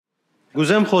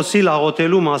Գուզեմ խոսիլ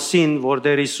աղոթելու մասին, որ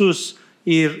Յիսուս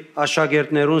իր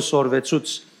աշակերտներուն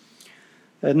սորվեցուց։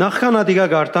 Նախքան ադիգա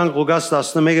գարտանք Ղուկաս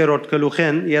 11-րդ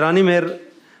գլուխեն, Երանի մեր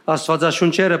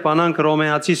Աստվածաշունչերը բանանք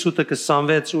Հռոմեացի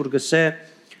 8:26 ուր գսե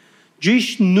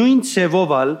ճիշտ նույն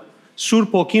ցևովալ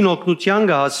Սուրբ Օքին օգնության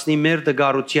կհասնի մեր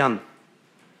դգարության։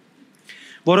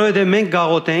 Որովհետև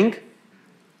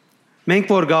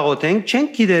մենք որ գաղոթենք,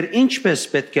 չենք գիտեր ինչպես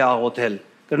պետք է աղոթել։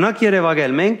 Կրնակ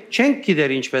երևակել, մենք չենք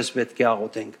գիտեր ինչպես պետք է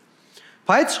աղոթենք։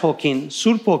 Բայց Հոգին,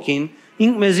 Սուրբ Օքին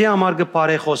ինք մեզի համար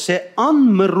կբարեխոսե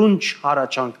անմռունչ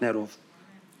հարաճանքներով։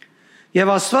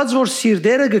 Եվ Աստված որ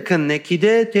սիրտերը կքննե,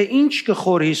 գիտե թե ինչ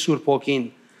կխորհի Սուրբ Օքին,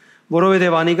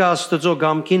 որովհետև անիկա Աստծո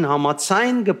գամքին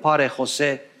համաձայն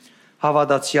կբարեխոսե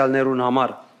հավատացյալներուն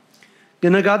համար։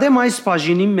 Կնկատեմ այս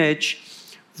բաժինի մեջ,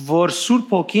 որ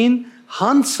Սուրբ Օքին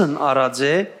հանցն արած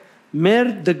է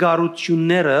մեր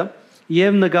դգարությունները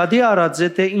եւ նկատի արած է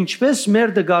թե ինչպես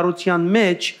մեր դգարության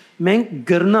մեջ մենք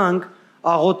գրնանք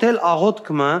աղոթել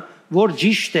աղոթքը, որ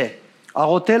ճիշտ է,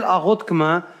 աղոթել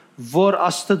աղոթքը, որ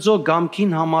Աստծո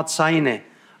գամքին համաձայն է,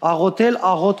 աղոթել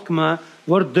աղոթքը,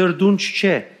 որ դրդունջ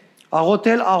չէ,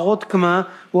 աղոթել աղոթքը,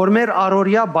 որ մեր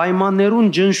առօրյա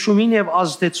պայմաններուն ճնշումին եւ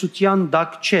ազդեցության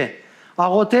դակ չէ,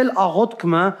 աղոթել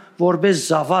աղոթքը, որպես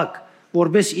զավակ,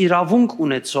 որպես իրավունք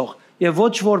ունեցող եւ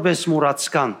ոչ որպես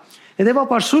մուրացկան։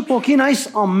 Հետևաբար Սուրբ Օքին այս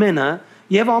ամենը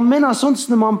եւ ամեն ասոնց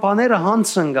նման բաները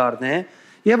հանցն գարնե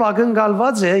եւ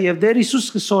ակնկալված է եւ Տեր Յիսուս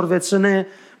կսորվեցնե,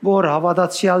 որ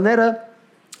հավատացյալները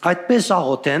այդպես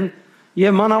աղոթեն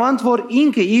եւ մանավանդ որ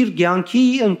ինքը իր կյանքի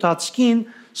ընթացքին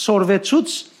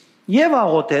սորվեցուց եւ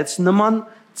աղոթեց նման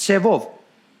ցևով։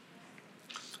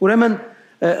 Ուրեմն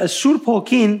Սուրբ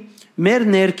Օքին մեր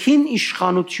ներքին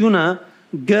իշխանությունը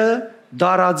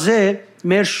դարաձե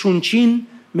մեր շունչին,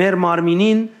 մեր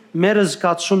մարմինին, մեր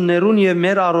զգացումներուն եւ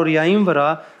մեր առօրյային վրա,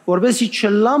 որովհետեւ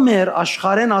չլա մեր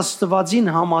աշխարհեն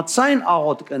Աստվածին համաձայն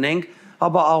աղոթ կնենք,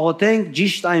 ապա աղոթենք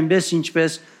ճիշտ այնպես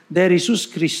ինչպես Տեր Յիսուս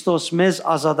Քրիստոս մեզ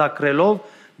ազատագրելով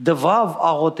դվավ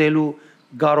աղոթելու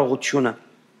կարողությունը։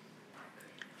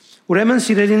 Ուրեմն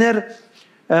սիրելիներ,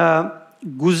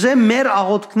 գուզե մեր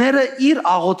աղոթքները իր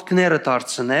աղոթքները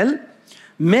դարձնել,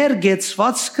 մեր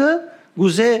գեցվածքը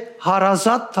գուզե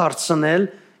հարազատ դարձնել,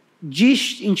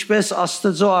 ճիշտ ինչպես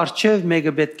Աստծո առջև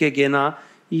մեկը պետք է գնա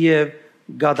եւ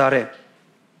գադարե։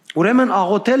 Ուրեմն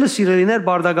աղոթելը սիրելիներ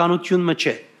բարդականություն մը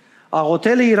չէ։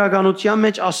 Աղոթելը իրականության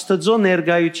մեջ Աստծո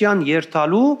ներկայության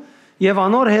երթալու եւ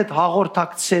անոր հետ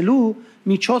հաղորդակցելու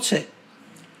միջոց է։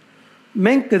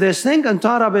 Մենք կտեսնենք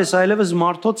ընդհանրապես այլևս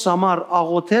մարդոց համար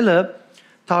աղոթելը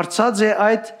դարձած է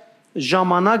այդ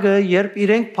ժամանակը, երբ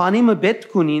իրենք բանիմը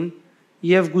պետք ունին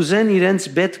եւ գուզեն իրենց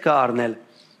պետք առնել։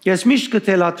 Ես միշտ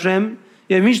կթելադրեմ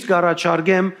եւ միշտ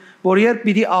կառաջարկեմ, որ երբ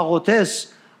պիտի աղոթես,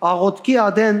 աղոթքի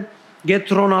ադեն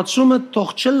գետրոնացումը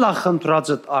թող չլա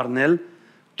խնդրածդ առնել,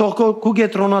 թող քու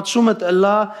գետրոնացումը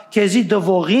լա քեզի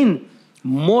դվողին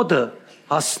մոդը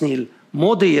հասնել,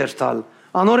 մոդը երթալ,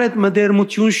 անոր հետ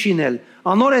մդերմություն շինել,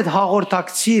 անոր հետ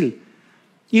հաղորդակցիլ,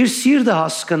 իր սիրտը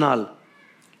հասկանալ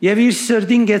եւ իր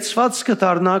սրտին գեցվածքը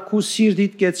դառնա քու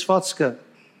սիրտիդ գեցվածքը։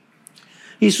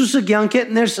 Յիսուսը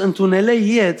կյանքեդ ներս ընդունել է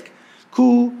իդ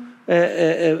քու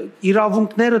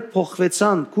իրավունքներդ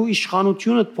փոխվեցան, քու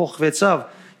իշխանությունդ փոխվեցավ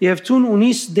եւ ցուն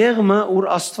ունիս դեղմը ուր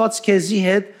Աստված քեզի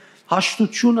հետ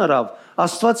հաշտություն արավ,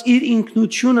 Աստված իր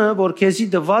ինքնությունը, որ քեզի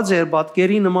դված էր,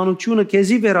 պատկերի նմանությունը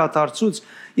քեզի վերադարձուց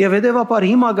եւ հետեւաբար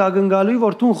հիմա գագնգալու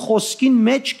որ ցուն խոսքին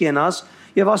մեջ կենաս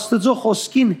եւ Աստծո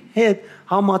խոսքին հետ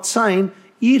համաձայն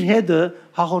իր հետը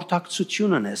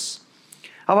հաղորդակցություն ունես։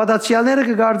 Հավատացյալները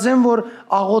կգարձեն, որ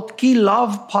աղոթքի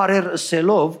լավ բարեր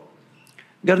ասելով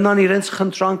գրնան իրենց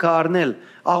խնդրանքը առնել,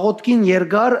 աղոթքին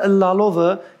երկար ըլլալովը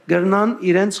գրնան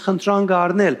իրենց խնդրանքը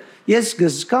առնել։ Ես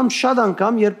գզկամ շատ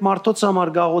անգամ, երբ մարդոց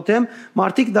համար գաղոթեմ,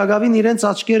 մարդիկ դակավին իրենց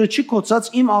աչքերը չի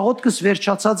կոծած, իմ աղոթքս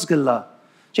վերջացած գլա։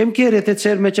 Չեմ կեր, եթե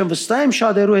ծեր մեջ եմ վստահ եմ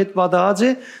շատերու հետ պատահած է,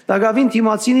 դակավին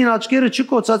թիմացինին աչքերը չի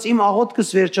կոծած, իմ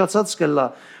աղոթքս վերջացած գլա,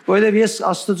 որովհետև ես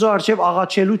Աստծո առջև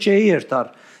աղաչելու չէի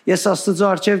երթար։ Ես Աստծո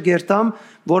առջև գերտամ,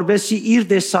 որբեսի իր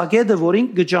դեսագետը, որին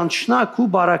գճանչնա քու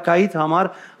բարակայիդ համար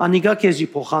անիգա քեզի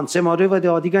փոխանցեմ,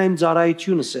 որովհետև ադիգա իմ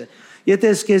ծառայությունս է։ Եթե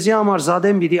ես քեզի համար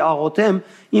զադեմ պիտի աղոթեմ,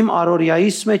 իմ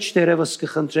առօրյայիս մեջ դերևս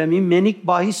կխնդրեմ, իմ մենիկ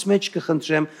բահիս մեջ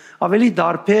կխնդրեմ, ավելի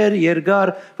դարբեր,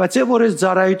 երկար, բայց որ ես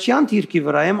ծառայության դիրքի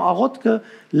վրա եմ, աղոթքը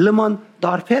լման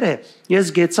դարբեր է։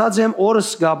 Ես գեցած եմ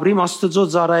օրս Գաբրիմ Աստծո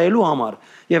ծառայելու համար։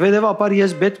 Եվ հետևաբար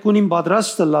ես պետք ունիմ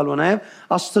պատրաստ լալու նաև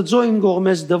Աստծո իմ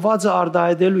կողմից դվածը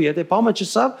արդահայտելու, եթե բամը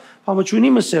չսավ, բամը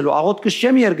չունի մսելու, աղոթքս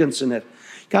չեմ երգնցներ։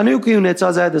 Կանյուկի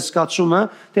ունեցած այդ սկացումը,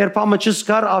 դեր բամը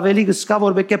չսկար ավելի կսկա,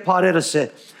 որ բեկե բարերս է։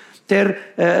 Դեր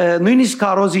նույնիսկ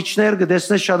քարոզիչներ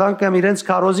կդեսնես շատ անգամ իրենց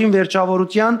քարոզին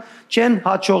վերջավորության չեն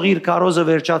հաջողիր քարոզը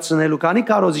վերջացնելու, քանի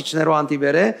քարոզիչներով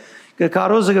հանդիպեր է,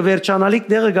 քարոզը վերջանալիք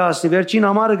դեղը գասնի, վերջին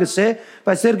համարը գսե,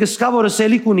 բայց դեր գսկա որը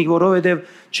սելիք ունի, որովհետև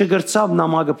չգրծավ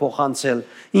նամակը փոխանցել,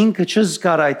 ինքը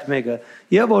չզգար այդ մեկը,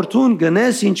 եւ որ դու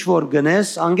գնես, ինչ որ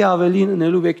գնես, անգե ավելի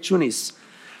նելու վեք չունիս։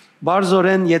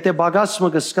 Բարձորեն, եթե բագասը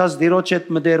գսկաս դիրոջ այդ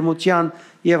մդերմության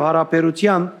եւ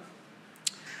հարաբերության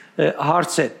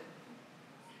հարց է։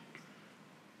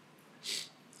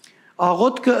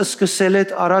 Աղոթքը սկսել է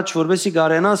առաջ, որովհետեւ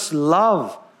գարենաս լավ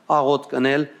աղոթ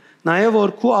կնել, նաև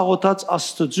որ քու աղոթած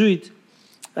Աստծույթ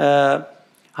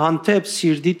հանդեպ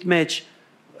սիրտիդ մեջ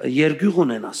երգյուղ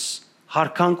ունենաս,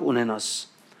 հարկանք ունենաս,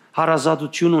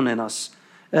 հարազատություն ունենաս,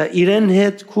 իրեն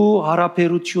հետ քու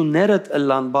հարաբերություններդ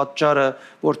ըլլան պատճառը,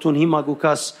 որ դու հիմա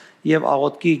գուքաս եւ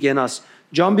աղոթքի գենաս։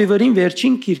 Ջամբի վրին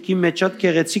վերջին քիրքի մեջ շատ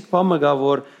գեղեցիկ բան կա,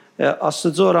 որ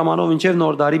Աստծո հրամանով մինչև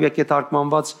նոր դարի բեկե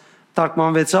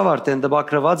թարգմանվեցավ արդեն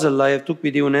դպակրված լա եւ դուք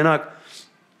պիտի ունենաք։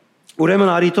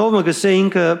 Ուրեմն արիտով մգսե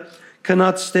ինքը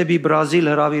քնած դեպի Բրազիլ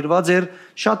հրավիրված էր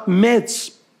շատ մեծ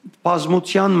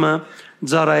բազմության մը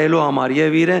ծառայելու համար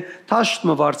եւ իրը թաշտ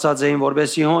մը վարձած էին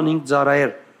որբեսի հոն ինք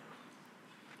ծառայեր։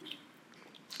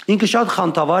 Ինքը շատ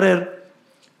խանդավառ էր,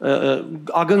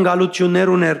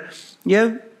 ակնկալություններ ուներ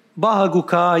եւ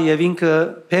բահագուկա եւ ինքը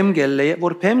փեմգել է,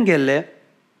 որ փեմգել է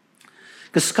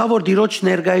կսկա որ դիրոջ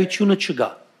ներկայությունը չկա։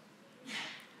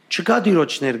 Չկա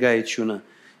դիրոջ ներկայությունը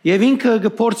եւ ինքը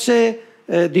գործե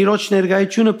դիրոջ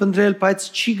ներկայությունը փնտրել, բայց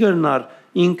չի գտնար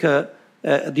ինքը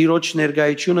դիրոջ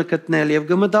ներկայությունը գտնել եւ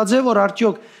կմտածե որ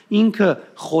արդյոք ինքը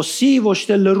խոսի ոչ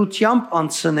թե լրությամբ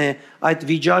անցնե այդ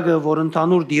վիճակը, որ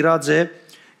ընդհանուր դիրած է,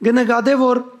 կնկատե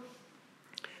որ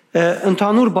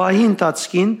ընդհանուր բահի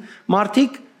ընթացքին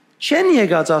մարդիկ չեն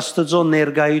եկած Աստծո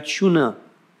ներկայությունը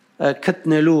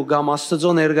գտնելու կամ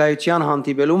Աստծո ներկայության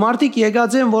հանդիպելու, մարդիկ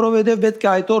եկած են, որովհետև պետք է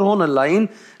այդ օր հոնը լային,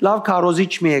 լավ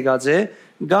քարոզիչ մի եկած է,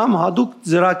 կամ հadouk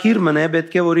ծրակիր մնե,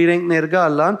 պետք է որ իրենք ներկա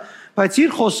ալան, բայց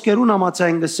իր խոսքերուն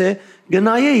համաձայն գսե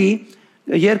գնայեի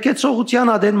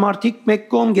երկեցողության ադեն մարդիկ մեկ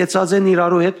կողմ գեցած են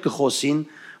իրարու հետ կխոսին,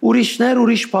 ուրիշներ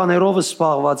ուրիշ բաներով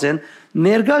սպաղված են,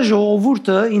 ներկա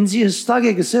ժողովուրդը ինձի հստակ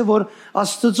է գսե որ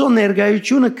Աստծո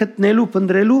ներկայությունը գտնելու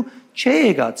փնտրելու չէ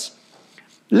եկած։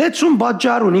 Լեցուն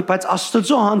բաժար ունի, բայց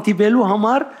Աստծո հանդիպելու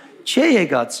համար չէ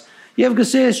եկած։ Եվ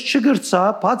գսես չգրծա,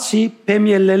 բացի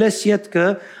փեմիելելես յետքը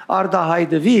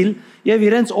արդահայտվիլ եւ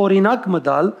իրենց օրինակ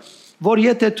մտալ, որ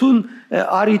եթե դու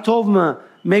արիտով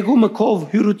մեգումը կով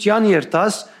հյուրության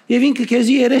երտաս եւ ինքը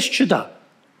քեզի երես չդա։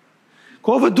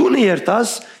 Կովը դունը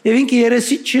երտաս եւ ինքը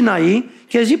երեսի չնայի,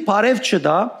 քեզի բարև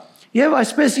չդա եւ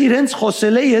այսպես իրենց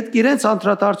խոսել է իդ իրենց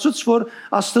անդրադարձուց որ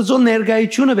Աստծո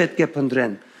ներկայությունը պետք է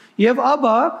փնտրեն։ Եվ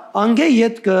ապա անգե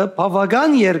յետքը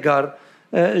բավական երկար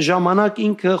ժամանակ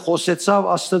ինքը խոսեցավ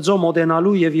Աստծո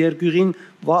մոդենալու եւ երկյուղին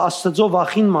Աստծո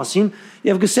վախին մասին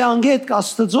եւ գսե անգե այդ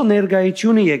Աստծո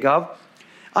ներկայությունը եկավ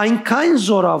այնքան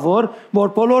զորավոր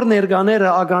որ բոլոր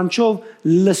ներկաները ագանչով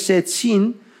լսեցին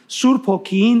Սուրբ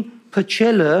Հոգին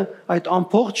փչելը այդ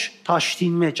ամբողջ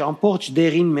թաշտին մեջ, ամբողջ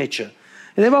դեղին մեջը։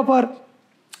 Հետևաբար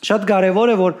շատ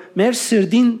կարևոր է որ մեր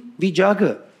սրդին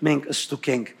վիճակը մենք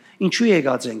ստուգենք։ Ինչու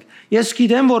եկած ենք։ Ես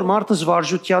գիտեմ, որ մարդը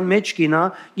զվարժության մեջ կինա,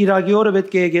 գիրագի օրը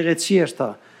պետք է եկեղեցի երթա։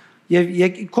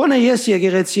 Եվ քոնե ես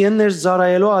եկեղեցի եններ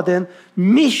զարայելու ադեն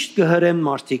միշտ կհրեմ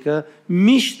մարդիկը,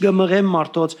 միշտ կմղեմ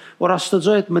մարդոց, որ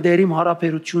Աստծո հետ մտերիմ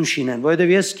հարաբերություն շինեն,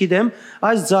 որովհետև ես գիտեմ,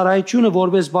 այս զարայությունը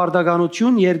որպես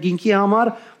բարդականություն երկինքի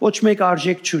համար ոչ մեկ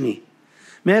արժեք չունի։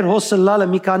 Մեր հոսլալը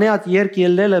մի քանի հատ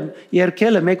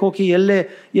երկելը մեկ հոգի ելլե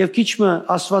եւ քիչը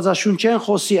Աստվածաշունչեն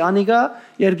խոսի անիգա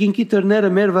երկինքի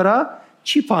դռները մեր վրա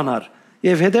չի բանար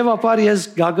եւ հետեւաբար ես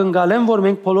գագնգալեմ որ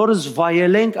մենք բոլորս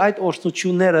վայելենք այդ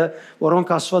օրհնությունները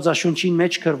որոնք Աստվածաշունչին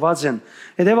մեջ գրված են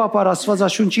հետեւաբար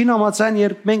Աստվածաշունչին համաձայն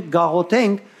երբ մենք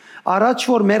գաղոթենք առաջ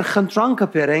որ մեր խնդրանքը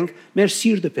բերենք մեր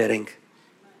սիրտը բերենք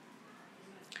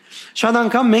շատ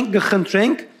անգամ մենք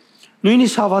կխնդրենք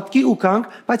նույնիսկ հավատքի ու կանք,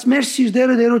 բայց մեր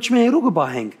սիրտերը դերոջ մեհերու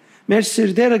կբահենք։ Մեր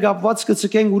սիրտերը կապված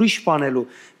կցկենք ուրիշ բաներու։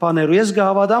 Ես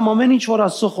կհավատամ ամեն ինչ որ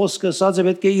Աստծո խոսքը ասած է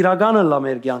պետք է իրականը լա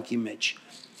մեր կյանքի մեջ։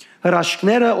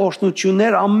 Հրաշքները,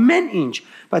 օրհնություններ, ամեն ինչ,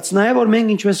 բայց նաև որ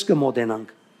մենք ինչպես կմոտենանք։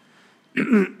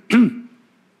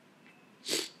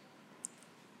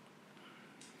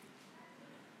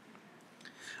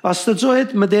 Աստծո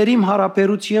հետ մտերիմ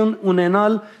հարաբերություն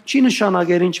ունենալ չի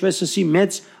նշանակեր ինչպես ասի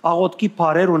մեծ աղոթքի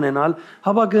բարեր ունենալ,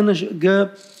 հապա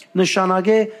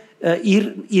նշանակե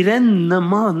իրեն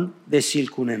նման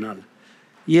դեսիլք ունենալ։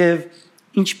 Եվ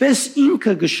ինչպես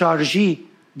ինքը գշարժի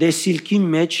դեսիլքին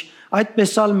մեջ,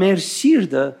 այդպես ալ մեր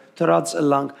սիրտը դրած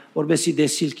ըլանք, որբեսի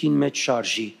դեսիլքին մեջ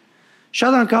շարժի։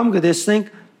 Շատ անգամ կտեսնենք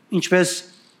ինչպես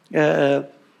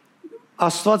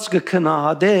Աստված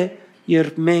կքնահատե,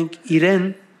 երբ մենք իրեն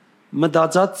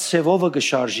մտածած ցևովը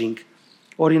կշարժենք։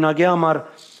 Օրինակի համար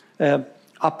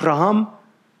Աբրահամ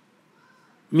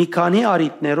մի քանի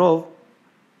արիտներով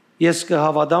ես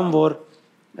կհավատամ, որ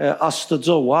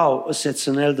Աստծո վաու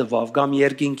ասեցնել դվավ կամ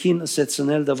երկինքին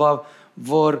ասեցնել դվավ,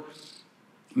 որ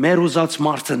մեր ուզած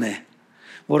մարդն է,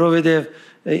 որովհետև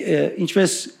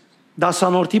ինչպես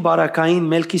դասանորդի բարակային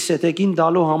Մելքիսեդեկին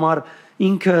դալու համար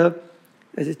ինքը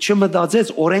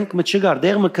չմտածեց օրենքը չկար,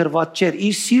 դեղը կրված չէր,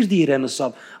 իր սիրտը իրեն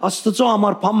ասավ, Աստծո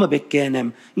համար բամը պետք է անեմ,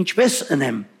 ինչպես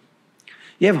անեմ։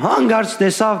 Եվ հանգարց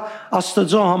տեսավ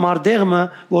Աստծո համար դեղը,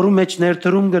 որու մեջ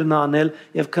ներդրում կրնանել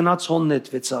եւ քնած հոն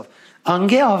նետվեցավ։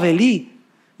 Անգե ավելի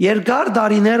երկար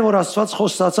դարիներ որ Աստված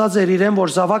խոստացած էր իրեն,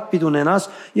 որ զավակ պիտի ունենաս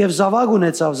եւ զավակ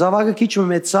ունեցավ, զավակը քիչ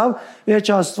մեծավ,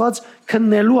 վերջ Աստված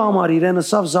քննելու համար իրեն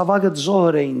ասավ, զավակը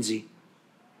զոհր է ինձի։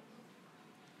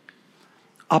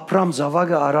 Աբրամ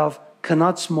զավակը արավ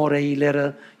քնած մորեիլերը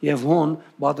եւ հոն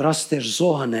պատրաստ էր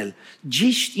զոհնել։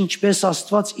 Ճիշտ ինչպես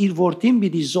Աստված իր որդին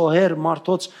պիտի զոհեր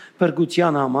մարդոց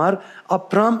փրկության համար,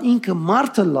 Աբրամ ինքը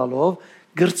մարդը լալով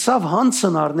գրծավ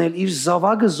հանցն առնել իր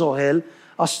զավակը զոհել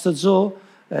Աստծո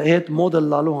հետ մոդը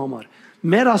լալու համար։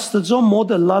 Մեր Աստծո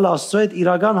մոդը լալ Աստծո հետ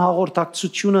իրական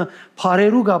հաղորդակցությունը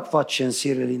բարերու կապված չեն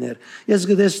սիրելիներ։ Ես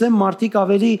գտեսնեմ մարդիկ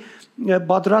ավելի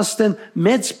պատրաստ են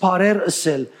մեծ բարեր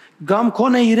ասել Գամ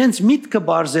կոնե իրենց միտքը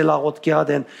բարձել աղոտքի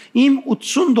հատեն, իմ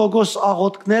 80%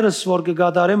 աղոտքներս, որ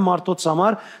կգադարեմ մարդոց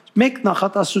համար, մեկ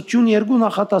նախատասություն, երկու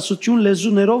նախատասություն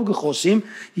լեզուներով կխոսիմ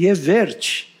և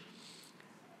վերջ,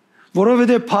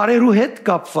 որովհետև բարերու հետ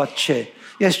կապված չէ,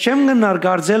 ես չեմ գնար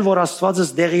գարձել, որ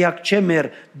Աստվածս դեղյակ չէ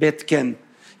մեր պետքեն,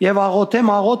 և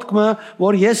աղոտեմ աղոտքը,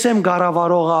 որ ես եմ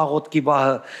գարավարողը աղոտքի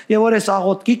բահը, և որ ես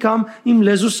աղոտքի կամ իմ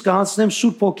լեզուս կհանցնեմ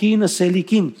Սուրբ Հոգին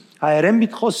ասելիքին, հայերեն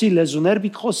պիտի խոսի, լեզուներ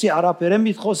պիտի խոսի, արաբերեն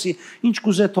պիտի խոսի, ինչ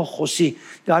կուզե թող խոսի,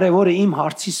 կարևորը իմ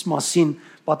հարցիս մասին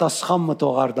պատասխան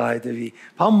մտող արդահայտվի,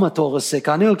 բան մտող ասե,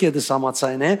 քանի օքի դες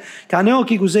համացայն է, քանի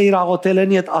օքի գուզե իր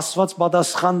աղոտելենի հետ Աստված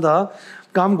պատասխան դա,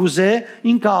 կամ գուզե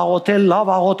ինքը աղոտել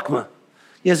լավ աղոտքը։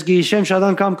 Ես գիշեմ շատ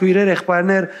անգամ քույրեր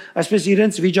եղբայրներ, այսպես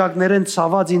իրենց վիճակներեն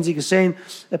ցաված ինձ գսեին,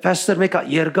 «Պաստոր մեկը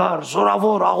երկար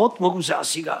զորավոր աղոտ մգուզե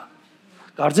ասիգա»։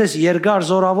 Կարծես երկար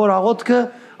զորավոր աղոտքը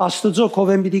Աստծո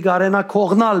կովեն պիտի գարենա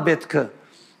կողնալ պետքը։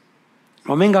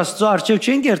 Մենք Աստծո արջև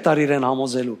չենք երտար իրեն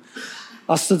համոզելու։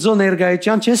 Աստծո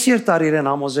ներգայության չես երտար իրեն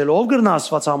համոզելու։ Ով գրնա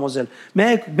Աստված համոզել։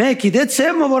 Մեկ գիտե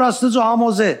ցեմը որ Աստծո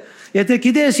համոզե։ Եթե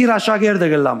գիտես իր աշակերտը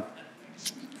գլամ։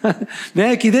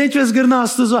 Մեկ գիտե ինչպես գրնա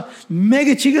Աստծո։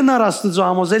 Մեկը չի գնար Աստծո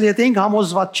համոզել, եթե ինք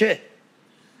համոզված չէ։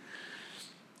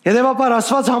 Հետևաբար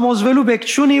Աստված համոզվելու բեք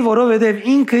չունի, որովհետև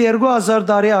ինքը 2000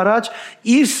 տարի առաջ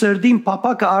իր սրտին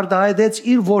փափակը արդահայտեց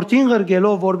իր որդին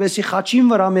ղրգելով, որպեսի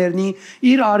խաչին վրա մեռնի,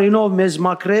 իր արինով մեզ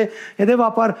մաքրե,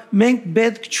 հետևաբար մենք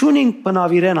պետք չունենք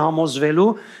բնավ իրեն համոզվելու,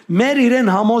 մեր իրեն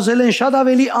համոզել են շատ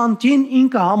ավելի անտին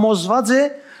ինքը համոզված է,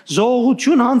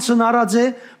 զողություն հանցնարած է,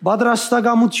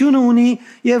 պատրաստակամությունը ունի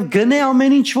եւ գնե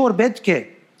ամեն ինչ որ պետք է։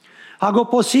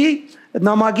 Հակոբոսի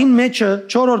նամակին մեջը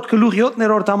 4-րդ գլուխ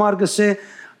 7-րդ համար գսե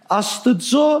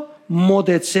Աստծո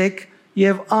մոդեցեք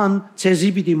եւ ան ցեզի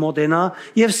պիտի մոդենա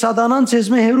եւ սատանան ցեզ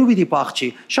մե հերու պիտի փախչի։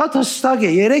 Շատ հստակ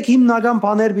է, 3 հիմնական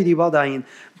բաներ պիտի վադային։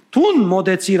 Տուն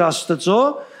մոդեցիր Աստծո,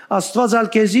 Աստված ալ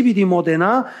քեզի պիտի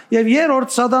մոդենա եւ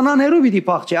երրորդ սատանան հերու պիտի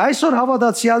փախչի։ Այսօր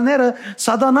հավատացյալները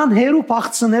սատանան հերու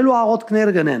փախցնելու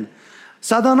աղոթքներ գնեն։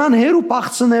 Սատանան հերու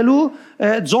փախցնելու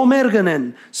ձոմեր գնեն։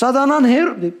 Սատանան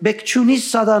հերու բեկչունի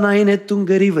սատանային հետ տուն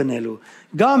գրի վնելու։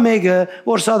 Գա մեկը,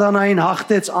 որ սատանային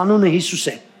հաղթեց անունը Յիսուս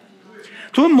է։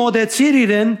 Տուն մոդեցիր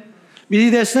իրեն, պիտի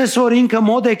տեսնես, որ ինքը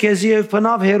մոդ է քեզի եւ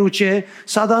բնավ հերու չէ,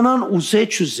 սատանան ուզե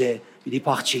չուզե, պիտի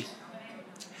փախչի։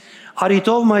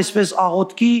 Արիտով այսպես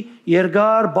աղոտքի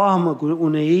երկար բահմը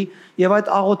ունեի եւ այդ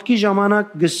աղոտքի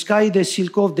ժամանակ գսկայի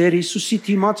դեսիլկով Դեր Հիսուսի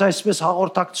թիմած այսպես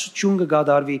հաղորդակցություն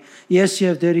կգադարվի։ Ես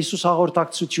եւ Դեր Հիսուս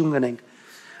հաղորդակցություն կնենք։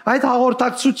 Այդ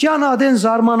հաղորդակցության ադեն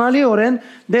զարմանալիորեն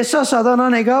դեսա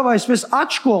սատանան եկավ այսպես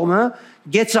աջ կողմը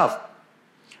գեցավ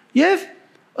եւ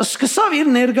սկսավ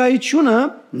իր ներկայությունը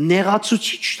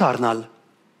նեղացուցիչ դառնալ։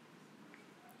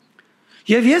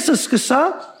 Եվ ես սկսա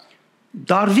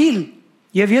դարվիլ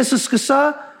եւ ես սկսա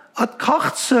այդ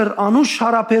քաղցր անուշ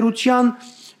հարաբերության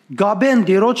գաբեն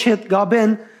դիրոջ հետ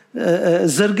գաբեն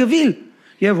զրգվիլ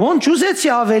եւ ոնց ուզեցի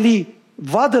ավելի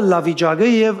վադը լավիճակը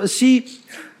եւ ասի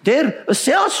Դեր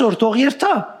սե ասոր թող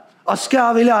երթա, ասկե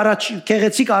ավելի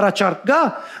կեղեցիկ առաջարկ գա,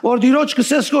 որ դիրոջ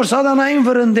կսես որ սատանային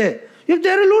վրընդե, և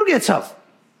դերը լուր գեցավ,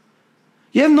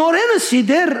 և նորենը սի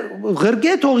դեր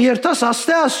ղրգե թող երթաս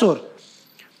աստե ասոր,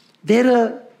 դերը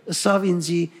ասավ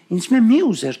ինձ մի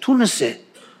ուզեր թունս է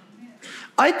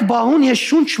այդ բահուն ես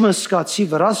շունչը սկացի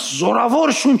վրաս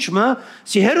զորավոր շունչը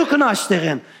սի հերո կնաստեղ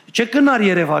են չկնար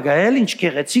Երևակայել ինչ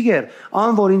քեղեցիկ էր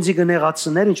ան որ ինձ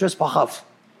գնեղացներ ինչպես փախավ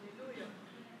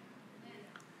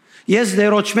ես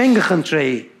դերոճմեն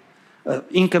գխնդրեի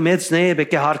ինքը մեծն է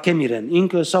բեկե հարկեմ իրեն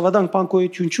ինքը սավադան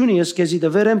պանկոյություն չունի ես քեզի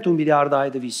դվերեմ դու մի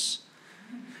արդահայտվիս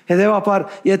հետևաբար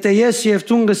եթե ես եւ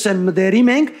դու գսեն մդերի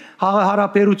մենք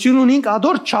հարաբերություն ունենք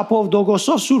ադոր չափով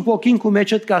դոգոսով սուրբ ոգին քու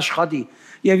մեջդ կաշխատի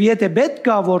եւ եթե պետք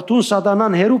է որ դու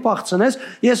սատանան հերու փախցնես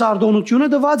ես արդոնությունը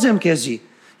դված եմ քեզի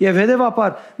եւ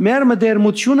հետևաբար մեր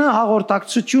մդերմությունը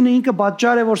հաղորդակցությունը ինքը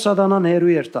պատճառ է որ սատանան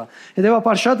հերու երթա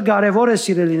հետևաբար շատ կարեւոր է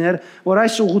սիրելիներ որ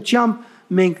այս ուղղությամբ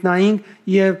մենք նայենք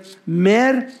եւ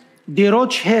մեր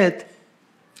դիրոջ հետ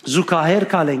զուգահեռ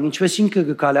կալենք ինչպես ինքը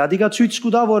գկալի ադիգա ցույց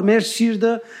կտա որ մեր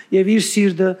սիրտը եւ իր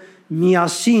սիրտը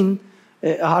միասին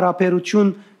հարաբերություն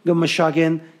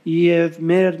կմշակեն եւ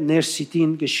մեր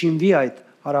ներսիտին կշինվի այդ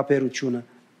հարաբերությունը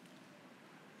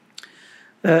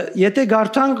եթե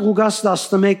գարտանք Ղուկաս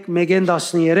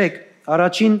 11:13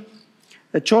 առաջին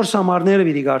 4 համարները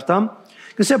պիտի գարտամ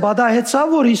կսե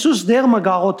բադահեցավ որ Յիսուս դեղը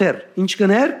գաղոթեր ինչ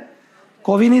կներ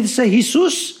կովինիդս է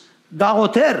Յիսուս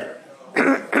գաղոթեր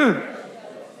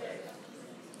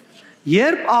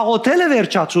երբ աղոթելը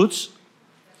վերջացուց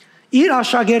իր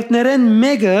աշակերտներեն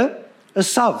մեկը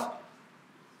ասավ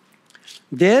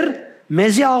դեր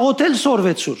մեզի աղոթել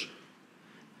սորվեցուր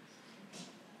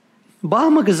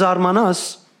բամը գզարմանաս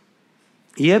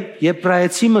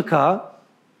եբրայեցի մկա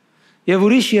եւ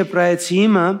ուրիշ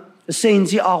եբրայեցիմը ասե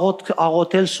ինձի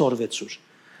աղոթել սորվեցուր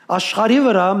աշխարհի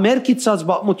վրա մեր կիցած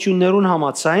բացություններուն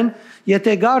համաձայն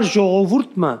եթե գար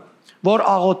ժողովուրդը որ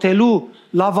աղոթելու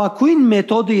լավագույն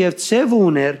մեթոդը եւ ցևը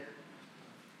ուներ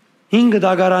 5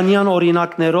 դագարանյան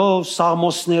օրինակներով,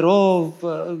 սաղմոսներով,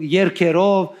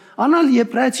 երգերով անալ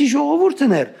եբրայեցի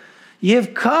ժողովուրդն էր եւ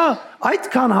կա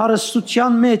այդքան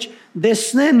հարստության մեջ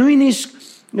դեսնե նույնիսկ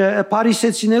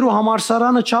Փարիսեցիներու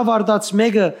համարսարանը չավարտած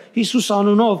մեկը Յիսուս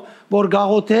անունով որ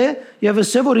գաղոթե եւ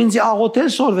ասե որ ինձ աղոթել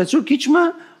սորվեցուր քիչը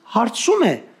հարցում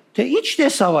է թե ինչ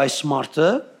տեսավ այս մարդը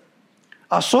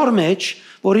ասոր մեջ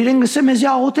որ իրեն գսե մեզի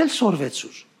աղոթել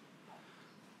սորվեցուր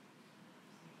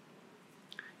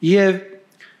եւ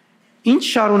ինչ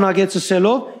շարունակեց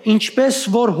ասելով ինչպես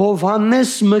որ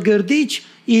Հովհաննես մգրդիչ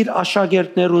իր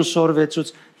աշակերտներուն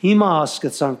սորվեցուց հիմա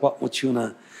հասկացանք պատմությունը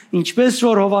ինչպես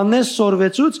որ Հովհաննես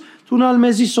սորվեցուց թունալ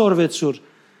մեզի սորվեցուր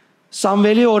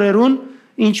Սամվելի օրերուն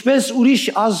ինչպես ուրիշ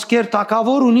ազգեր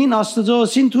թակավոր ունին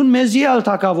Աստծոսին թուն մեզի ալ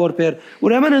թակավոր բեր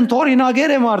ուրեմն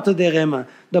ընթորինագեր է մարդը դեղեմը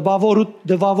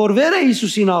դվավորվեր է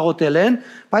Հիսուսին աղոթել են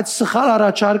բայց սխալ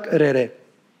առաջարկ ըրեր է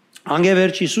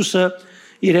անգևերջ Հիսուսը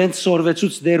իրենց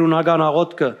սորվեցուց դերունական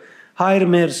աղոթքը հայր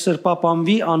մեր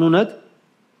սրբապանվի անունդ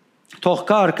թող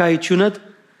կա արքայությունդ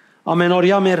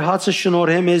ամենօրյա մեր հացը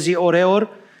շնորհե մեզի օրեօր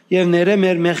եւ ները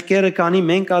մեր մեղքերը կանի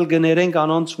մենք ալ գներենք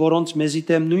անոնց որոնց մեզի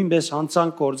դեմ նույնպես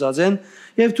հանցանք կործածեն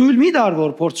եւ թույլ մի դար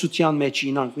որ փորձության մեջ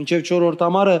ինանք մինչեւ 4-րդ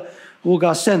համարը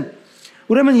Ղուկասեն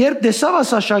ուրեմն երբ դեսավ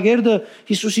աշակերտը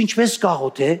Հիսուս ինչպես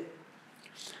գաղոթե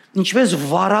ինչպես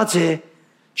վարած է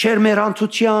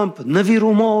չերմերանցությամբ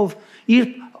նվիրումով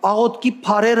իր աղոթքի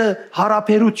բարերը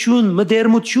հարաբերություն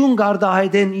մդերմություն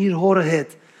գարդահայտեն իր հորը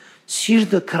հետ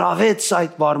սիրտը կրավեց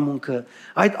այդ վարմունքը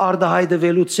այդ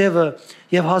արդահայտվելու ցևը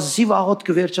եւ հազիվ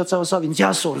աղոթքը վերջացավ ասավ ինձ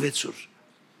սորվեցուր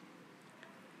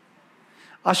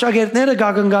աշակերտները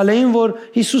գագնգալ էին որ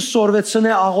Հիսուս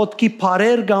սորվեցնե աղոթքի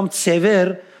բարեր կամ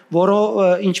ցևեր որը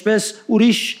ինչպես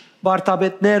ուրիշ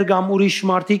վարդապետներ կամ ուրիշ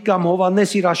մարդիկ կամ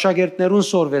Հովհաննես իր աշակերտներուն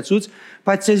սորվեցուց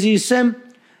բայց ցեզի ասեմ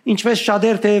ինչպես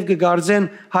շատեր թեև կգարձեն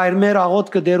հայր մեր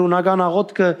աղոթքը դերունական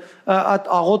աղոթքը այդ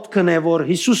աղոթքն է որ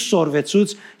Հիսուս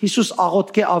սորվեցուց Հիսուս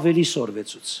աղոթքի ավելի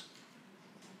սորվեցուց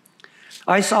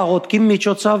այս աղոթքի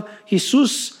միջոցով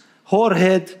Հիսուս հոր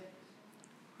հետ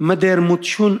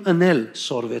մդերմություն ընել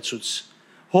սորվեցուց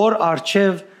հոր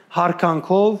արչև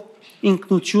հարկանքով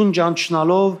ինքնություն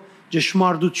ճանչնալով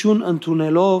ճշմարտություն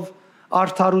ընդունելով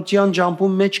արդարության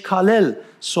ջամփում մեջ քալել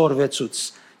սորվեցուց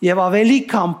եւ ավելի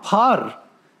կամփար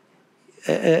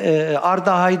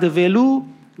արդահայտվելու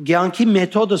ցանկի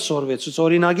մեթոդը սորվեցուց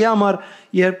օրինակի համար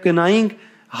երբ գնայինք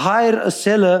հայր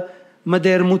ասելը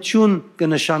մդերմություն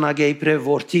կնշանակե իբրև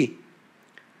որդի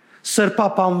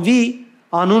սրբապանվի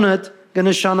անունդ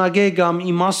կնշանակե կամ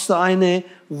իմաստը այն է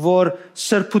որ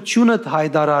սրբությունդ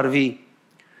հայտարարվի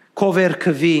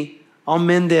կովերքվի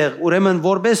ամենտեղ ուրեմն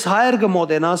որպես հայր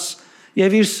կմոտենաս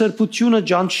եւ իր սրբությունը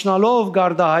ճանչնալով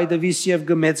գարդահայտվիս եւ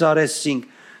կմեծարեսինք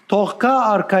թող կա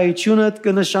արքայությունդ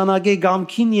կնշանակե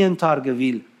գամքին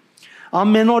ենթարկվել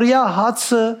ամենօրյա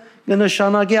հացը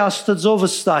կնշանակե Աստծո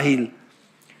վստահիլ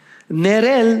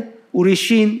ներել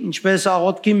ուրիշին, ինչպես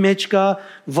աղոթքի մեջ կա,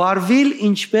 վարվել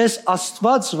ինչպես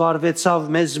Աստված վարվեցավ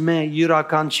մեզ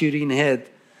յուրաքանչյուրին հետ։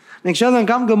 Մենք շատ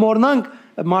անգամ գմորնանք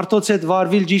մարդոց հետ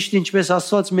վարվել ճիշտ ինչպես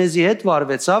Աստված մեզի հետ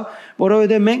վարվեցավ,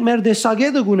 որովհետև մենք մեր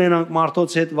դեսագետը ունենանք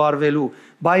մարդոց հետ վարվելու,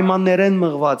 պայմաններեն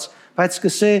մղված, բայց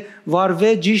կսե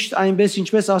վարվե ճիշտ այնպես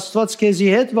ինչպես Աստված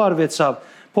քեզի հետ վարվեցավ։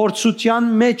 Փորձության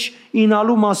մեջ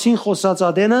ինալու մասին խոսած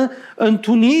ադենը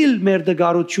ընդունիլ մեր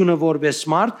դգարությունը որպես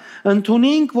մարդ,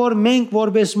 ընդունենք, որ մենք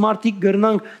որպես մարդիկ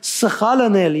գրնանք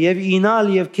սխալնել եւ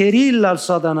ինալ եւ քերիլ լալ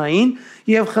սատանային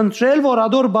եւ խնդրել, որ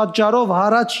ադոր պատճառով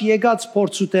հարաճ եկած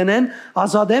փորձութենեն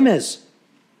ազատե մեզ։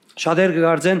 Շատեր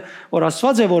կգարձեն, որ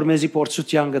Աստված է որ մեզի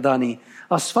փորձության կդանի։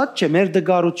 Աստված չէ, մեր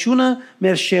դգարությունը,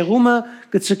 մեր շեղումը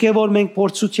կցկե, որ մենք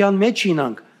փորձության մեջ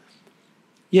ինանք։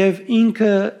 Եվ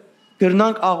ինքը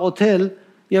գրնանք աղոթել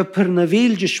եւ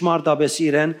բռնվել ճշմարտապես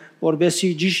իրեն, որբեսի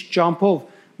ճիշտ ճամփով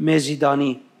մեզի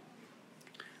դանի։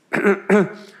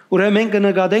 Ուրեմն մենք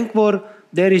կնկատենք, որ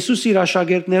Տեր Հիսուս իր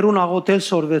աշակերտներուն աղոթել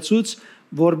սորվեցուց,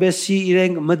 որբեսի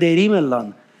իրենք մտերիմ լան։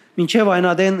 Մինչև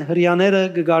այնադեն հрьяաները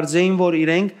կգարձեին, որ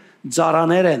իրենք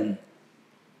ծառաներ են։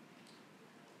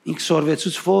 Ինք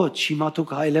սորվեցուց ոչ, հիմա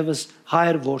դուք հայլևս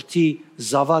հայր որդի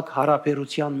զավակ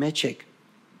հարաբերության մեջ եք։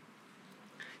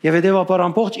 Եվ հետևաբար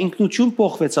ամբողջ ինքնություն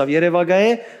փոխվեցավ։ Երևակայ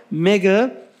է մեկը,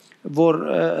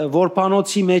 որ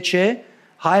պանոցի մեջ է,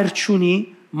 հայր չունի,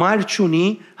 մայր չունի,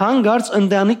 հանգարց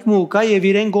ընտանիք մուկա եւ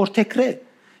իրեն գործեքրե։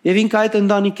 Եվ ինք այդ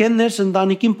ընտանիքեն ներս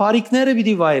ընտանիքին բարիկները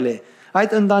պիտի վայելե։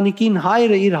 Այդ ընտանիքին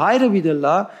հայրը իր հայրը պիտի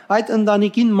լա, այդ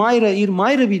ընտանիքին մայրը իր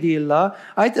մայրը պիտի լա,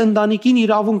 այդ ընտանիքին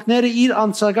իրավունքները իր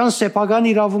անձական սեփական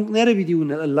իրավունքները պիտի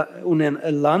ունեն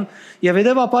լան, եւ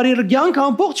հետեւաբար իր կյանքը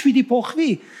ամբողջ պիտի փոխվի։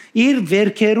 Իր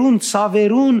վերքերուն,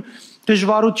 ցավերուն,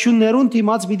 դժվարություններուն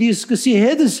դիմաց պիտի սկսի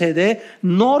հետս հետե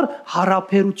նոր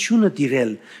հարաբերությունը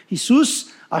դիրել։ Հիսուս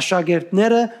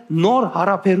աշակերտները նոր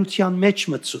հարաբերության մեջ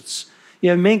մտցուց։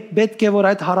 Եվ մենք պետք է որ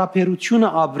այդ հարաբերությունը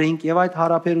ապրենք եւ այդ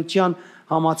հարաբերության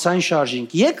համացան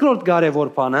շարժենք։ Երկրորդ կարևոր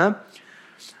բանը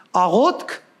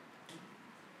աղոթք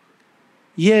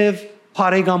եւ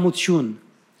բարեկամություն։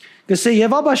 Գսե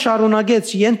եւ ապա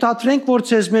շարունակեց ենթադրենք որ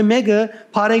ցեզ մեկը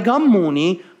բարեկամ ունի,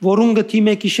 որուն գտի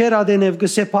մեկ իշեր ադենև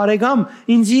գսե բարեկամ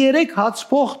ինձ երեք հաց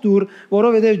փող դուր,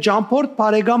 որովհետեւ ջամփորդ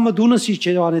բարեկամը դունս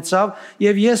իջանեցավ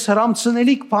եւ ես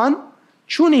հրամցնելիք բան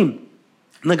չունիմ։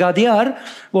 Նկատիար,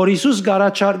 որ Հիսուս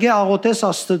գարաչարգե աղոթես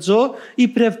Աստծո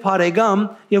իբրև բարեկամ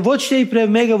եւ ոչ թե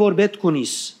իբրև մեկը որ պետք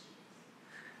ունիս։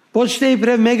 Ոչ թե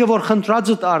իբրև մեկը որ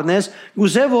խնդրածդ առնես,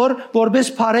 գուզե որ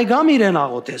որպես բարեկամ իրեն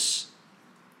աղոթես։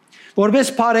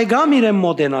 Որպես բարեկամ իրեն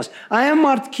մոտենաս։ Այն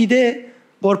մարդ գիտե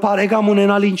որ բարեկամ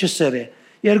ունենալ ինչը սեր է։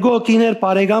 Երկու օքիներ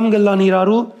բարեկամ գլան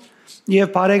իրարու եւ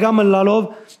բարեկամը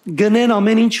լալով գնեն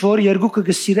ամեն ինչ որ երկուքը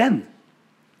կսիրեն։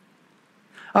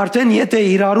 Արդեն եթե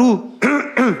իրարու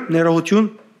ներողություն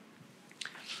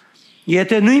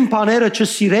եթե նույն բաները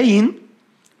չսիրեին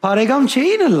բարեկամ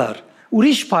չէին լար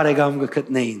ուրիշ բարեկամ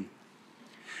կգտնեին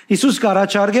Հիսուս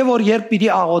կառաջարկե որ երբ պիտի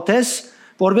աղոթես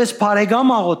որպես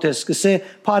բարեկամ աղոթես կսե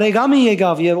բարեկամը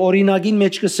եկավ եւ օրինակին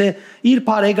մեջ կսե իր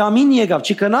բարեկամին եկավ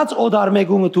չկնաց օդար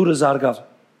մեգումը դուրը զարգավ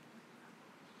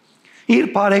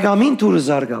իր բարեկամին դուրը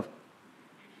զարգավ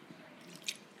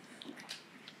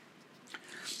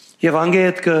Եվ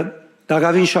անգետ կը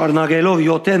դագավին շարնագելով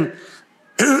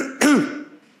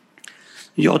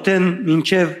յոտեն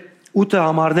մինչև 8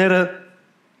 համարները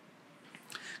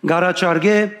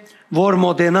գարաչարգե որ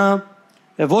մոտենա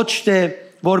ոչ թե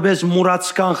որպես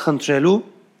մուրացկան խնդրելու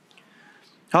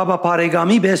հաբա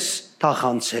բարեկամի պես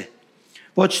թախանցե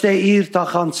ոչ թե իր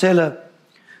թախանցելը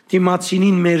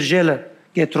դիմացինին մերժելը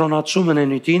կետրոնացում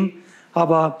ընենույթին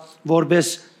հաբա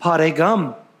որպես բարեկամ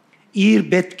իր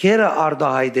պետքերը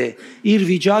արդահայտե, իր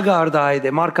վիճակը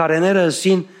արդահայտե, մարգարեները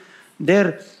ասին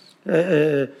դեր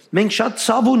մենք շատ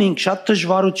ցավ ունենք, շատ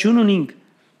դժվարություն ունենք,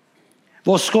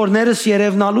 ոսկորներս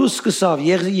երևնալու սկսավ,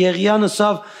 Եղիան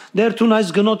ասավ դեր տուն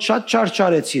այս գնոտ շատ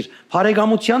չարչարեցիր,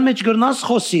 բարեկամության մեջ գրնաս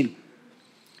խոսիլ,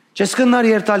 չես կնար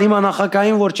երտալ հիմա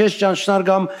նախակային, որ չես ճանչնար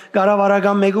կամ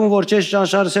կառավարական մեկում, որ չես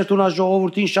ճանչնար սեր տուն այս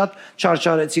ժողովրդին շատ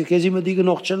չարչարեցիր, քեզի մտի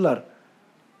գնող չլար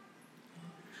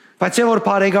Բայց որ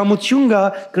բարեկամություն կա,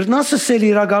 գրնասը սել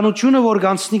իրականությունը, որ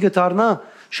գանցնի գտարնա,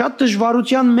 շատ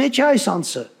դժվարության մեջ է այս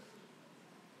անցը։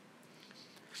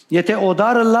 Եթե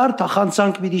օդարը լար,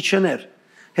 թախանցանք պիտի չներ։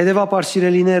 Հետևաբար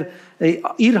սիրելիներ,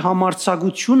 իր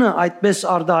համարձակությունը այդպես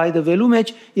արդահայտվելու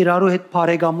մեջ իրարու հետ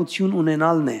բարեկամություն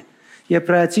ունենալն է։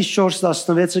 Եբրայեցիս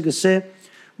 4:16-ը գսե,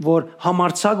 որ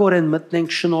համարձակորեն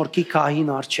մտնենք շնորհքի քահին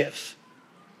առջև։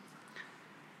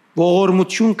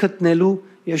 Ողորմություն գտնելու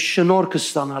եւ շնորհք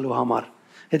ստանալու համար։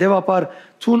 Հետևաբար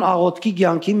թուն աղոթքի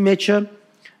կյանքի մեջը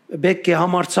պետք է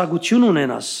համարձակություն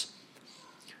ունենաս։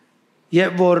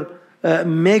 Եվ որ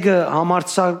մեկը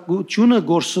համարձակությունը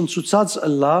գործընծուցած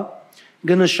լա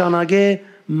կնշանակե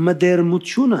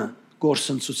մդերմությունը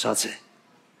գործընծուցած է։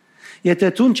 Եթե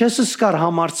դու չես սկար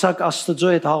համարձակ Աստծո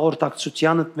հետ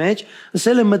հաղորդակցությանդ մեջ,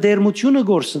 ասել է մդերմությունը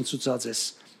գործընծուցած ես։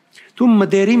 Դու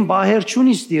մդերին բահեր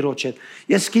չունիս Տիրոջ հետ։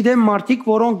 Ես գիտեմ մարդիկ,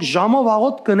 որոնք ժամով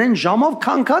աղոթ կնեն, ժամով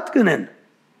քանքատ կնեն։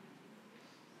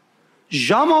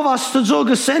 Ժամով Աստծո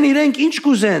գսեն իրենք ինչ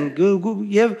կուզեն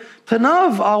եւ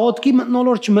փնավ աղոթքի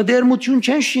մտնոլորտ մդերմություն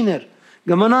չեն շիներ։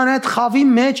 Գմնան այդ խավի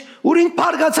մեջ ուրին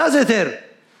փարգացած է դեր։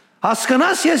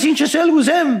 Հասկանաս ես ինչս էլ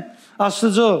ուզեմ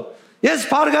Աստծո։ Ես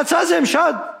փարգացած եմ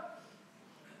շատ։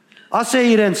 Ասե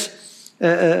իրենց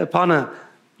բանը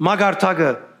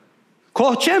մագարտակը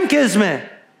կողչեմ քեզ մե։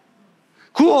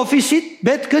 Քու օֆիսիտ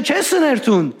պետք է չես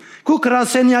ներթուն։ Քու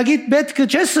կրասենյակիտ պետք է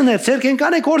չես ներ,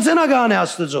 ցերկենքան է կորձենական է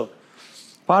Աստծո։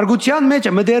 Փարգության մեջ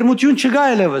մդերմություն չկա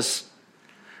ելևս։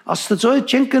 Աստծո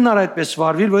հետ չեն կնար այդպես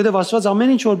վարվել, որովհետև Աստված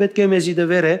ամեն ինչ որ պետք է մեզի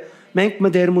դվեր է, մենք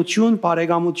մդերմություն,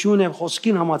 բարեկամություն եւ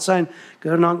խոսքին համաձայն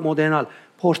կրնանք մոդենալ։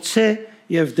 Փորձե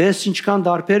եւ դες ինչքան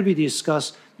դարբեր պիտի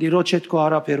սկաս Տիրոջ հետ քո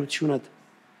հարաբերությունը։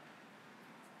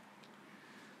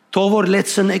 Թող որ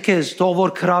լեցնեք ես, թող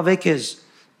որ քրավեք ես։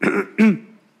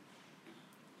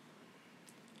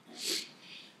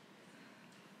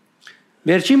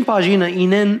 Վերջին բաժինը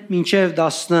 9-ն մինչև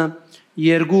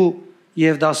 12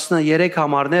 եւ 13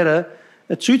 համարները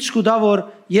ցույց կտա, որ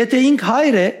եթե ինք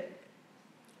հայր է,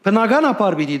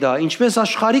 բնականաբար պիտի դա, ինչպես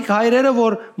աշխարհիկ հայրերը,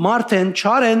 որ մարդ են,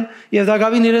 չար են եւ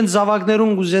դակավին իրենց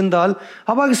զավակներուն գուզեն դալ,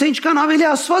 հապա գսե ինչքան ավելի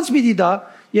Աստված պիտի դա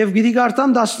եւ պիտի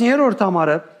գարտամ 13-րդ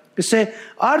համարը, գսե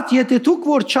արդ եթե դուք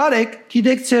որ չար եք,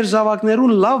 գիտեք ձեր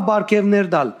զավակներուն լավ բարգեւներ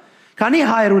դալ։ Քանի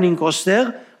հայր ունին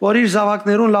կոստեղ, որ իր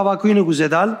զավակներուն լավակույնը գուզե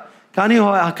դալ,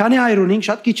 քանի հայր ունին,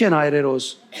 շատ քիչ են հայրերոս։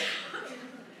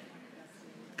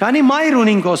 Քանի մայր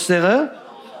ունին կոստեղը,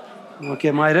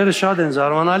 օքեյ, մայրերը շատ են,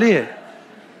 զարմանալի է։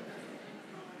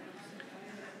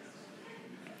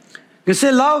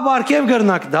 Գսե լավ բարգև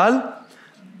գրնակ դալ,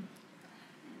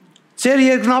 ձեր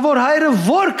երկնավոր հայրը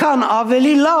որքան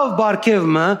ավելի լավ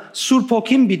բարգևը Սուրբ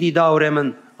Հոգին պիտի դա ուրեմն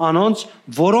անոնց,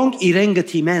 որոնք իրեն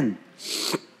գթիմեն։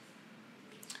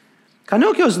 Քանի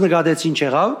օքեյոս նկատեց ինչ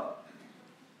եղավ։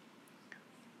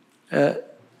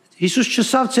 Յիսուս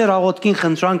չսավ ձեր աղոթքին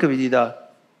խնդրանքը պիտի դա։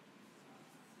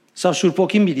 Սավ Սուրբ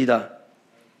Հոգին պիտի դա։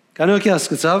 Քանի օքեյ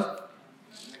հասկացավ։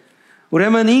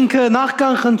 Ուրեմն ինքը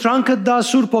նախքան խնդրանքը դա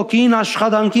Սուրբ Հոգին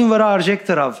աշխատանքին վրա արժեք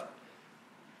դրավ։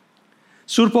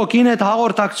 Սուրբ Հոգին հետ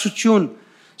հաղորդակցություն,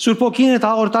 Սուրբ Հոգին հետ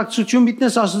հաղորդակցություն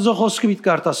միտնես Աստծո խոսքը միտ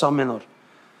կարտաս ամեն օր։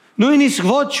 Նույնիսկ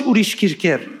ոչ ուրիշ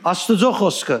քիրքեր, Աստծո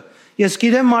խոսքը։ Ես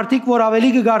գիտեմ մարդիկ, որ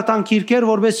ավելի կգարտան քիրքեր,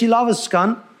 որովհետեւ լավը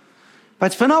սկան,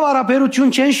 բայց բնավ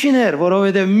հարաբերություն չեն շիներ,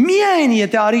 որովհետեւ միայն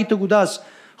եթե արիտը գուդաս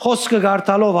խոսքը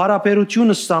գարտալով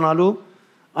հարաբերությունը ստանալու,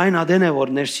 այն ադեն է,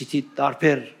 որ ներսիտի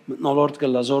տարբեր մտնոլորտ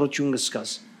կլազորություն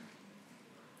կսկաս։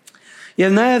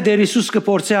 Եվ նաև դեր Յիսուս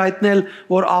կփորձի հայտնել,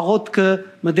 որ աղոթքը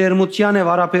մդերմության եւ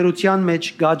հարաբերության մեջ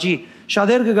գաջի։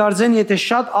 Շատեր կգարձեն, եթե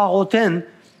շատ աղոթեն,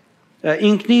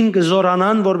 ինքնին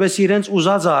կզորանան, որպես իրենց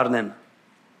ուզածը առնեն։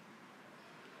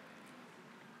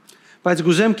 Բայց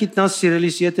գուզեմ գիտնաս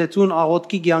սիրելիս, եթե դու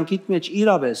աղոթքի կյանքիդ մեջ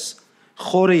իրավես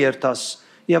խորը երթաս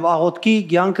եւ աղոթքի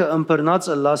կյանքը ըմբռնած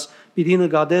ըլլաս, պիտի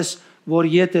նկատես, որ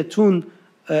եթե դու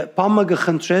բամը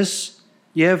կխնդրես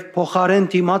եւ փոխարեն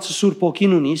դիմաց Սուրբ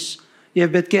Հոգին ունիս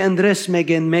եւ պետք է ընդրես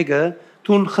մեկեն մեկը,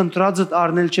 դու խնդրածդ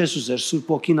առնել չես ուզեր,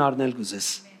 Սուրբ Հոգին առնել կուզես։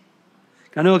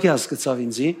 Քանի օքեյ հասկացավ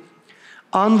ինձի,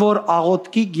 ան որ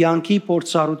աղոթքի կյանքի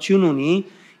փորձառություն ունի,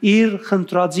 իր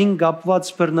խնդրածին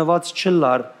կապված բռնված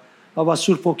չլար, ապա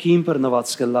Սուրբ Հոգին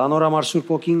բռնված կլա։ Անորամար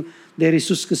Սուրբ Հոգին դեր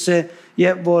Յիսուս կսե,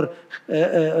 եւ որ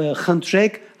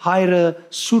խնդրեք հայրը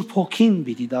Սուրբ Հոգին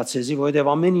պիտի դա ցեզի,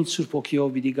 որովհետեւ ամեն ինչ Սուրբ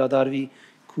Հոգիով պիտի գդարվի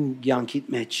քու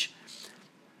կյանքիդ մեջ։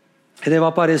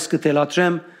 Հետևաբար ես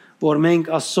կտելատրեմ, որ մենք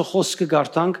Աստծո խոսքը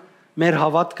գարտանք, մեր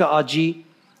հավատքը աճի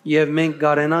եւ մենք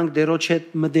գարենանք դերոջ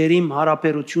հետ մդերիմ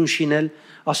հարաբերություն շինել,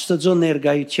 Աստծո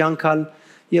ներգայության կալ,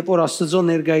 եւ որ Աստծո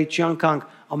ներգայության կանք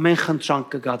ամեն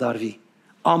խնդրանք կգադարվի։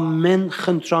 Ամեն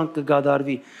խնդրանք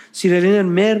կգադարվի։ Սիրելիներ,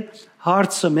 մեր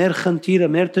հարցը, մեր խնդիրը,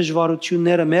 մեր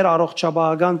դժվարությունները, մեր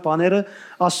առողջապահական բաները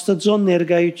Աստծո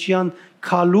ներգայության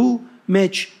քալու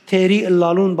մեջ թերի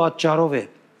լալուն պատճառով է։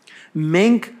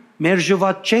 Մենք մեր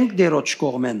ժողոված չենք դերոջ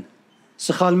կողմեն։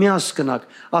 Սխալ մի հասկնակ,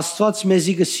 Աստված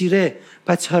մեզի կսիրե,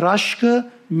 բայց հրաշքը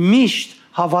միշտ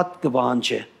հավատ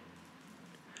կպահանջի։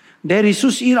 Դեր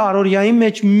Յիսուս իր առօրյայի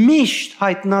մեջ միշտ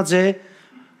հայտնած է,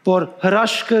 որ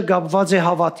հրաշքը կապված է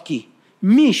հավատքի։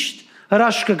 Միշտ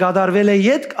Հրաշքը գադարվել է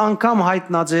յետք անգամ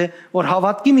հայտնած է, որ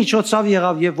հավատքի միջոցով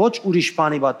եղավ եւ ոչ ուրիշ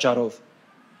բանի պատճառով։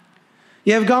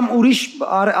 Եվ գամ ուրիշ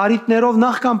արիտներով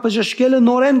նախքան բժշկելը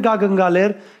նորեն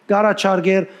գագնգալեր,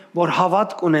 գարաչարգեր, որ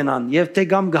հավատք ունենան եւ թե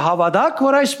գամ գհավատակ,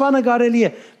 որ այս բանը կարելի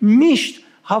է, միշտ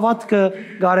հավատքը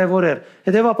կարևոր է։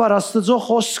 Հետեւաբար Աստծո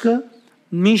խոսքը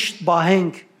միշտ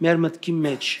բահենք մեր մտքի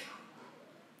մեջ,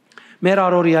 մեր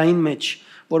առօրյային մեջ,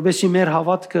 որովհետեւ մեր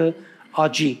հավատքը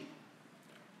աճի։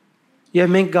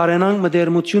 Եվ մենք կարենանք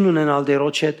մտերմություն ունենալ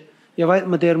Տերոջ հետ, եւ այդ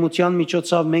մտերմության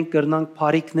միջոցով մենք կրնանք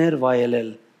բարիքներ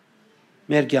վայելել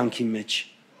մեր կյանքի մեջ։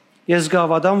 Ես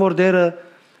գավադամ, որ Տերը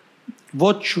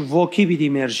ոչ ոգի պիտի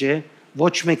մերժե,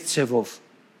 ոչ մեկ ցևով։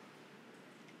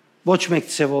 Ոչ մեկ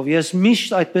ցևով։ Ես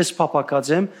միշտ այդպես փապակած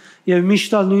եմ եւ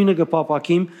միշտ նույնը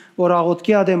կփապակիմ, որ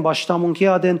աղոթքի ադեն, պաշտամունքի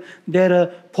ադեն Տերը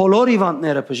բոլոր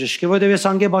իվանդները բժշկե, որովհետեւ ես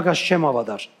անգե բագաս չեմ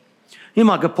ավադար։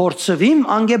 Հիմա կփորձվիմ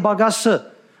անգե բագասը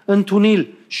ընդունել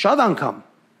շատ անգամ,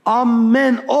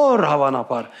 ամեն օր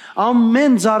հավանաբար,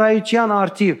 ամեն ծառայության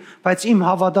արդիվ, բայց իմ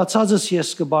հավատացածս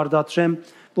ես կբարդատրեմ,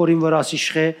 որ իմ վրաս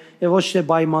իշխե եւ ոչ թե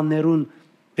պայմաններուն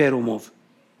բերումով։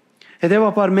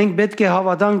 Հետեւաբար մենք պետք է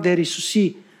հավատանք Տեր Հիսուսի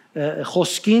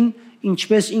խոսքին,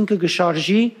 ինչպես ինքը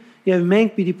կշարժի եւ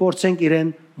մենք պիտի փորձենք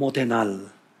իրեն մոտենալ։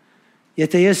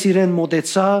 Եթե ես իրեն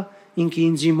մոտեցա, ինքը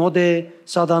ինձի մոտ է,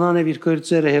 սատանան եւ իր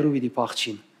գործերը հերու պիտի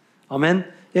փախչին։ Ամեն։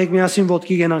 Եկ միասին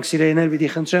ոտքի գնանք սիրելիներ, պիտի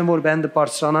խնդրեմ, որ բանդը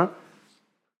բարձրանա։